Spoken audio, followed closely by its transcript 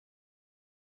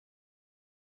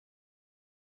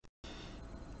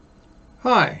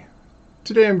Hi,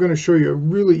 today I'm going to show you a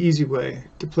really easy way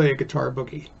to play a guitar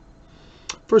boogie.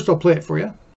 First I'll play it for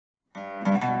you.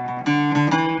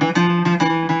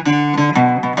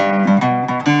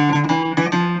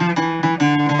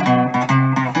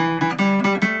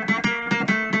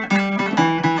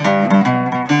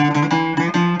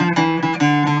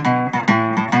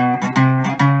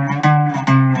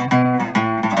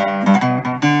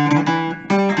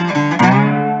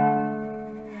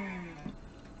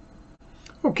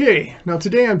 Okay, now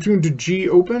today I'm tuned to G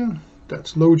open,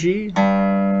 that's low G,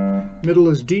 middle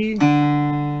is D,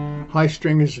 high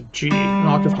string is G, an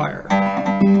octave higher.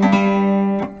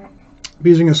 I'm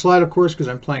using a slide, of course, because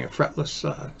I'm playing a fretless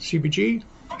CBG.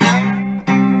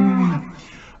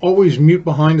 Always mute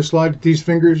behind the slide with these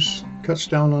fingers, cuts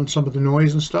down on some of the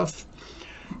noise and stuff.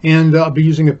 And I'll be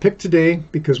using a pick today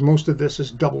because most of this is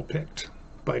double picked.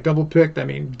 By double picked, I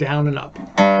mean down and up.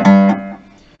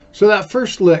 So that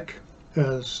first lick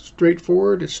is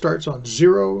straightforward. It starts on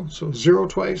 0, so 0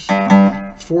 twice,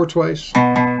 4 twice,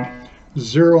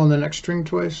 0 on the next string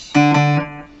twice, 2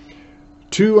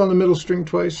 on the middle string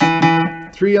twice,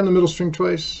 3 on the middle string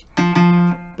twice,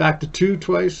 back to 2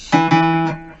 twice,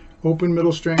 open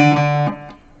middle string,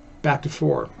 back to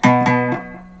 4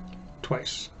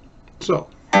 twice. So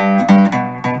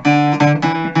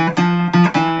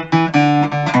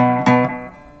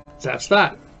that's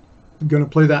that. I'm going to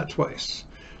play that twice.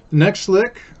 The next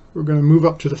lick, we're going to move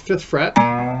up to the 5th fret,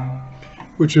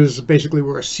 which is basically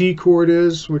where a C chord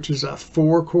is, which is a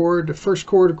 4 chord. The first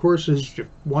chord, of course, is your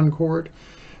 1 chord.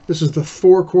 This is the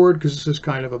 4 chord because this is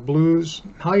kind of a blues.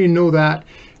 How you know that?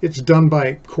 It's done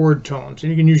by chord tones,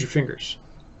 and you can use your fingers.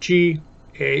 G,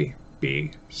 A,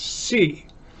 B, C.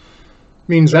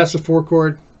 Means that's the 4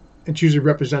 chord. It's usually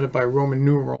represented by Roman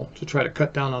numeral to try to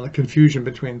cut down on the confusion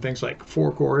between things like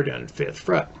 4 chord and 5th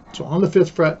fret. So on the 5th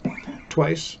fret,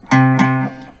 twice,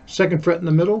 2nd fret in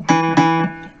the middle,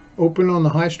 open on the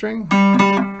high string,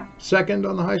 2nd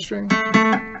on the high string,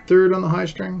 3rd on the high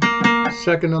string,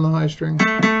 2nd on the high string,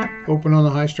 open on the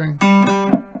high string,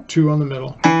 2 on the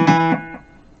middle.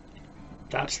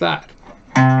 That's that.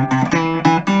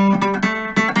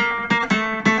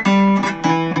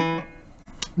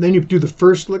 Then you do the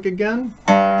first lick again.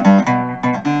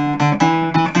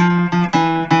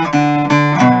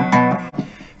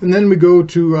 And then we go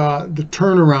to the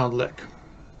turnaround lick.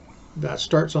 That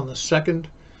starts on the 2nd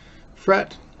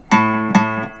fret,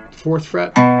 4th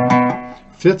fret,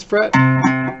 5th fret,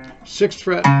 6th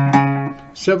fret,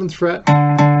 7th fret,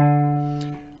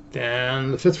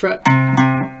 then the 5th fret,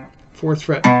 4th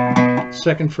fret,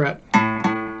 2nd fret.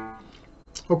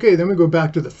 Okay, then we go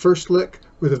back to the first lick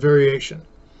with a variation.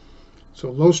 So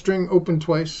low string open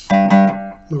twice,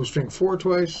 low string 4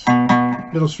 twice,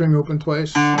 middle string open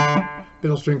twice,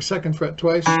 middle string 2nd fret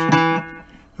twice. Now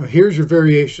here's your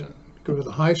variation. Go to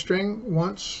the high string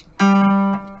once,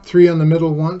 3 on the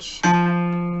middle once,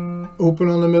 open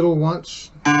on the middle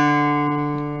once,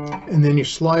 and then you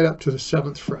slide up to the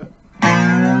 7th fret.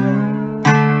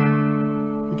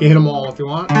 You can hit them all if you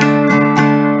want.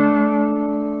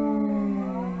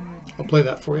 I'll play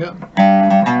that for you.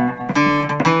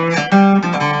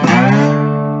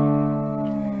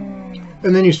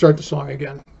 And then you start the song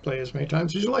again. Play as many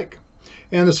times as you like.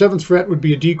 And the 7th fret would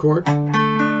be a D chord,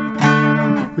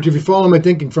 which if you follow my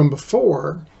thinking from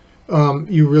before,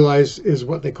 you realize is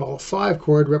what they call a 5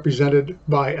 chord represented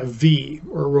by a V,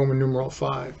 or a Roman numeral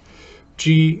 5.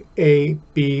 G, A,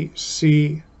 B,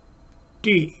 C,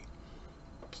 D.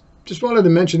 Just wanted to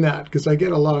mention that because I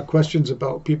get a lot of questions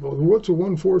about people. What's a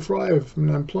 1, 4, 5? And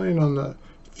I'm playing on the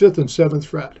 5th and 7th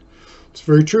fret. It's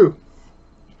very true.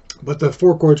 But the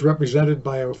 4 chord's represented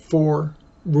by a 4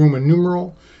 Roman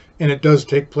numeral, and it does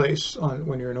take place on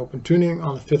when you're in open tuning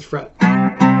on the 5th fret.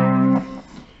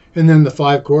 And then the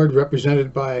 5 chord,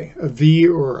 represented by a V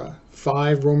or a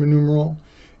 5 Roman numeral,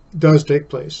 does take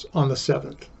place on the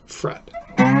 7th fret.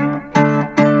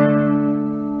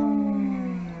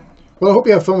 Well, I hope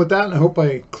you have fun with that, and I hope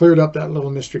I cleared up that little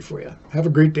mystery for you. Have a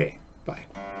great day. Bye.